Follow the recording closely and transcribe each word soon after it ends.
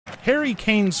Harry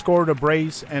Kane scored a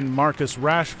brace and Marcus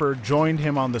Rashford joined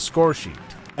him on the scoresheet,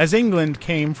 as England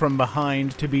came from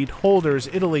behind to beat holders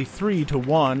Italy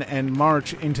 3-1 and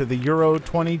march into the Euro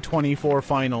 2024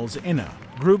 finals in a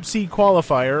Group C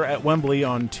qualifier at Wembley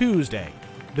on Tuesday.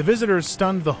 The visitors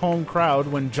stunned the home crowd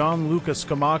when Gianluca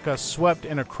Scamacca swept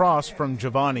in a cross from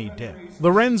Giovanni Di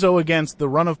Lorenzo against the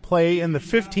run of play in the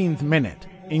 15th minute.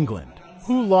 England,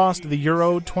 who lost the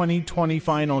Euro 2020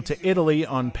 final to Italy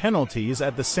on penalties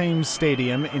at the same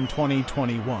stadium in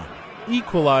 2021,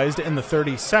 equalized in the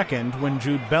 32nd when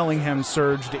Jude Bellingham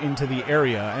surged into the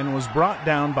area and was brought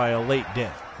down by a late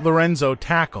Di Lorenzo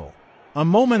tackle. A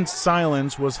moment's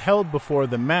silence was held before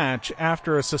the match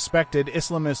after a suspected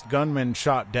Islamist gunman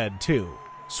shot dead two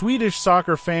Swedish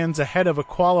soccer fans ahead of a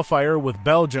qualifier with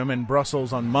Belgium in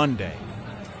Brussels on Monday.